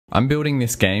I'm building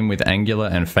this game with Angular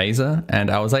and Phaser, and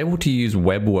I was able to use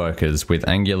web workers with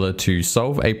Angular to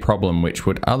solve a problem which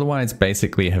would otherwise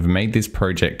basically have made this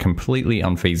project completely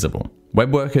unfeasible.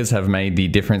 Web workers have made the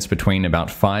difference between about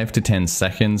 5 to 10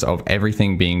 seconds of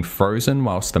everything being frozen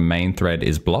whilst the main thread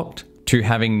is blocked, to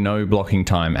having no blocking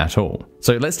time at all.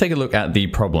 So let's take a look at the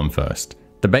problem first.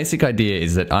 The basic idea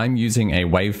is that I'm using a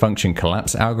wave function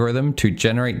collapse algorithm to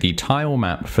generate the tile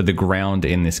map for the ground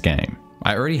in this game.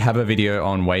 I already have a video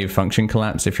on wave function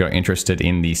collapse if you're interested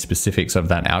in the specifics of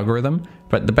that algorithm,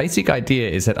 but the basic idea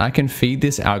is that I can feed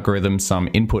this algorithm some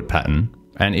input pattern,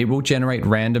 and it will generate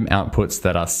random outputs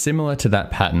that are similar to that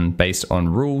pattern based on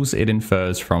rules it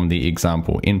infers from the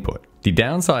example input. The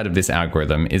downside of this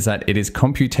algorithm is that it is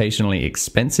computationally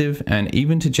expensive, and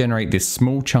even to generate this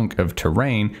small chunk of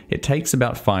terrain, it takes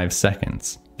about 5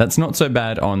 seconds. That's not so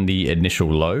bad on the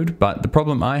initial load, but the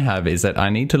problem I have is that I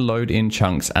need to load in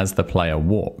chunks as the player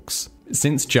walks.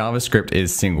 Since JavaScript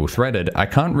is single-threaded, I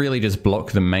can't really just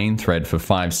block the main thread for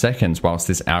 5 seconds whilst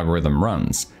this algorithm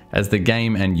runs, as the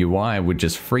game and UI would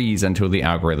just freeze until the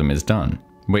algorithm is done,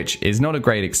 which is not a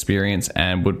great experience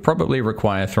and would probably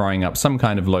require throwing up some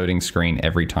kind of loading screen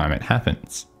every time it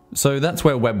happens. So that's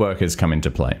where web workers come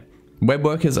into play. Web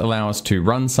workers allow us to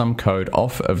run some code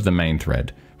off of the main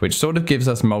thread, which sort of gives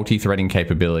us multi-threading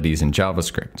capabilities in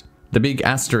JavaScript. The big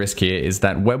asterisk here is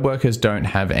that web workers don't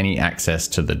have any access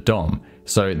to the DOM,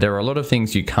 so there are a lot of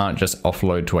things you can't just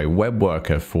offload to a web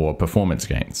worker for performance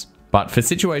gains. But for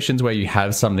situations where you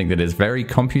have something that is very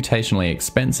computationally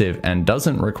expensive and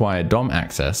doesn't require DOM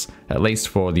access, at least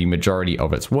for the majority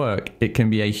of its work, it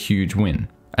can be a huge win.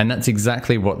 And that's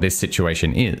exactly what this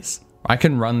situation is. I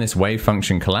can run this wave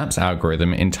function collapse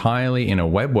algorithm entirely in a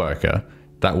web worker.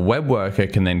 That web worker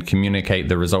can then communicate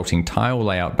the resulting tile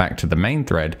layout back to the main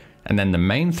thread, and then the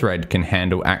main thread can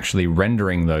handle actually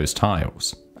rendering those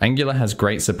tiles. Angular has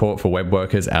great support for web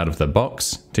workers out of the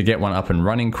box. To get one up and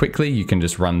running quickly, you can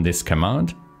just run this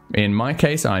command. In my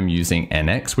case, I'm using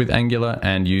NX with Angular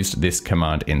and used this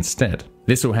command instead.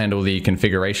 This will handle the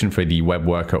configuration for the web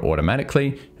worker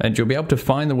automatically, and you'll be able to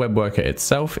find the web worker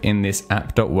itself in this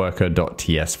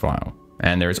app.worker.ts file.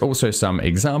 And there is also some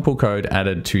example code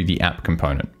added to the app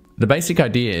component. The basic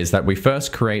idea is that we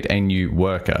first create a new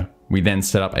worker. We then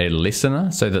set up a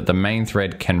listener so that the main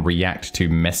thread can react to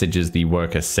messages the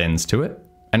worker sends to it.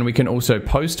 And we can also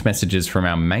post messages from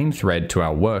our main thread to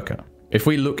our worker. If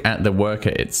we look at the worker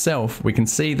itself, we can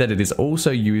see that it is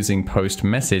also using post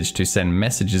message to send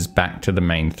messages back to the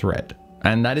main thread.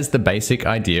 And that is the basic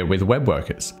idea with web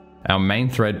workers. Our main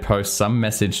thread posts some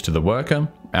message to the worker,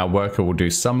 our worker will do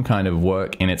some kind of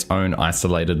work in its own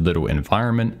isolated little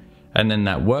environment, and then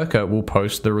that worker will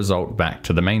post the result back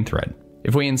to the main thread.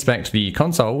 If we inspect the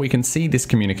console, we can see this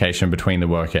communication between the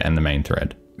worker and the main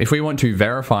thread. If we want to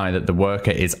verify that the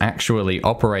worker is actually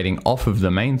operating off of the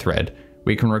main thread,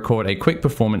 we can record a quick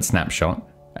performance snapshot,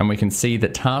 and we can see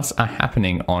that tasks are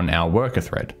happening on our worker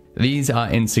thread. These are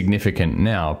insignificant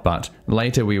now, but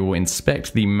later we will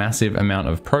inspect the massive amount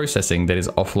of processing that is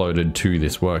offloaded to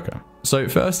this worker. So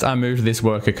first I moved this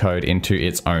worker code into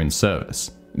its own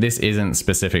service. This isn't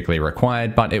specifically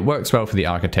required, but it works well for the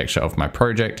architecture of my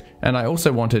project, and I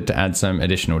also wanted to add some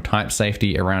additional type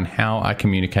safety around how I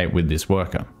communicate with this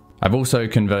worker. I've also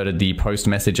converted the post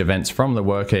message events from the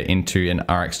worker into an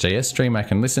RxJS stream I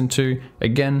can listen to.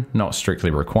 Again, not strictly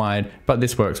required, but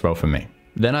this works well for me.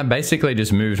 Then I basically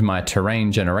just moved my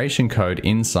terrain generation code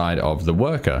inside of the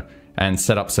worker and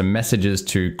set up some messages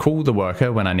to call the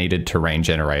worker when I needed terrain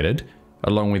generated,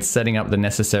 along with setting up the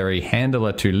necessary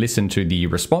handler to listen to the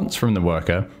response from the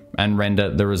worker and render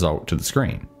the result to the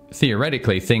screen.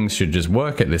 Theoretically, things should just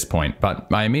work at this point, but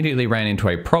I immediately ran into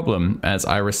a problem as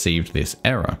I received this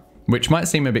error, which might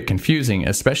seem a bit confusing,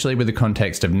 especially with the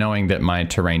context of knowing that my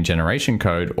terrain generation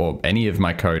code, or any of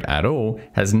my code at all,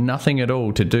 has nothing at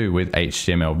all to do with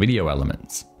HTML video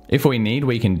elements. If we need,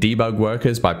 we can debug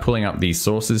workers by pulling up the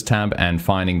sources tab and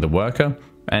finding the worker.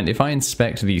 And if I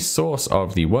inspect the source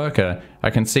of the worker, I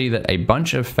can see that a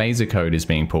bunch of phaser code is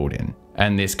being pulled in.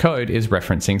 And this code is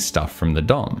referencing stuff from the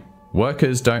DOM.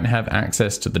 Workers don't have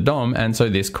access to the DOM, and so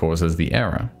this causes the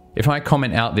error. If I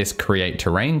comment out this create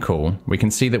terrain call, we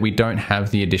can see that we don't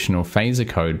have the additional phaser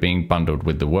code being bundled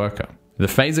with the worker. The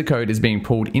phaser code is being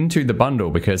pulled into the bundle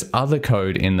because other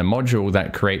code in the module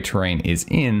that create terrain is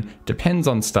in depends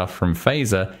on stuff from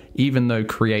phaser, even though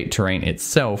create terrain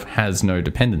itself has no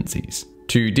dependencies.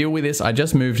 To deal with this, I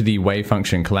just moved the wave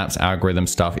function collapse algorithm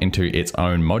stuff into its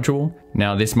own module.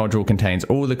 Now this module contains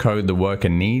all the code the worker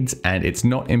needs, and it's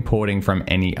not importing from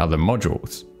any other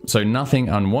modules. So nothing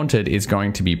unwanted is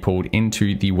going to be pulled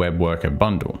into the web worker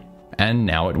bundle. And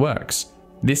now it works.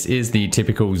 This is the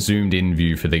typical zoomed in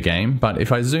view for the game, but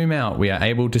if I zoom out, we are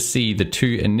able to see the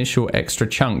two initial extra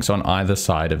chunks on either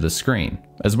side of the screen.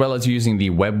 As well as using the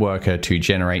web worker to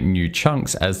generate new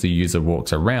chunks as the user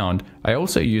walks around, I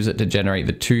also use it to generate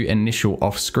the two initial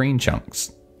off-screen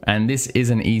chunks. And this is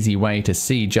an easy way to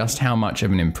see just how much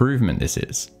of an improvement this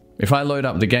is. If I load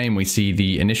up the game, we see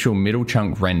the initial middle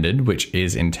chunk rendered, which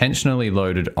is intentionally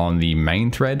loaded on the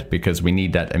main thread because we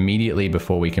need that immediately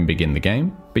before we can begin the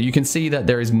game. But you can see that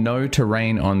there is no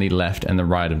terrain on the left and the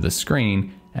right of the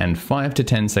screen, and 5 to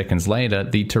 10 seconds later,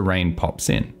 the terrain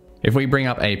pops in. If we bring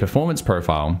up a performance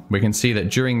profile, we can see that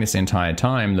during this entire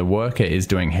time, the worker is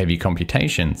doing heavy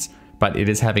computations, but it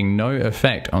is having no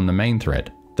effect on the main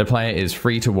thread. The player is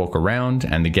free to walk around,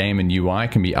 and the game and UI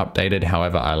can be updated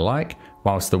however I like,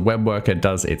 whilst the web worker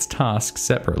does its tasks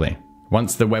separately.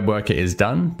 Once the web worker is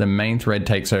done, the main thread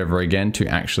takes over again to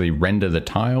actually render the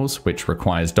tiles, which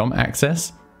requires DOM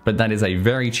access, but that is a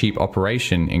very cheap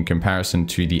operation in comparison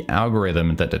to the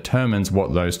algorithm that determines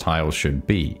what those tiles should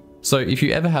be. So if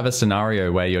you ever have a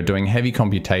scenario where you're doing heavy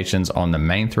computations on the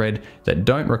main thread that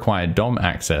don't require DOM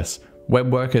access,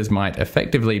 web workers might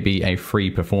effectively be a free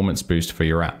performance boost for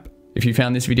your app. If you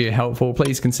found this video helpful,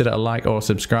 please consider a like or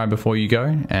subscribe before you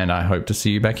go, and I hope to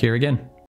see you back here again.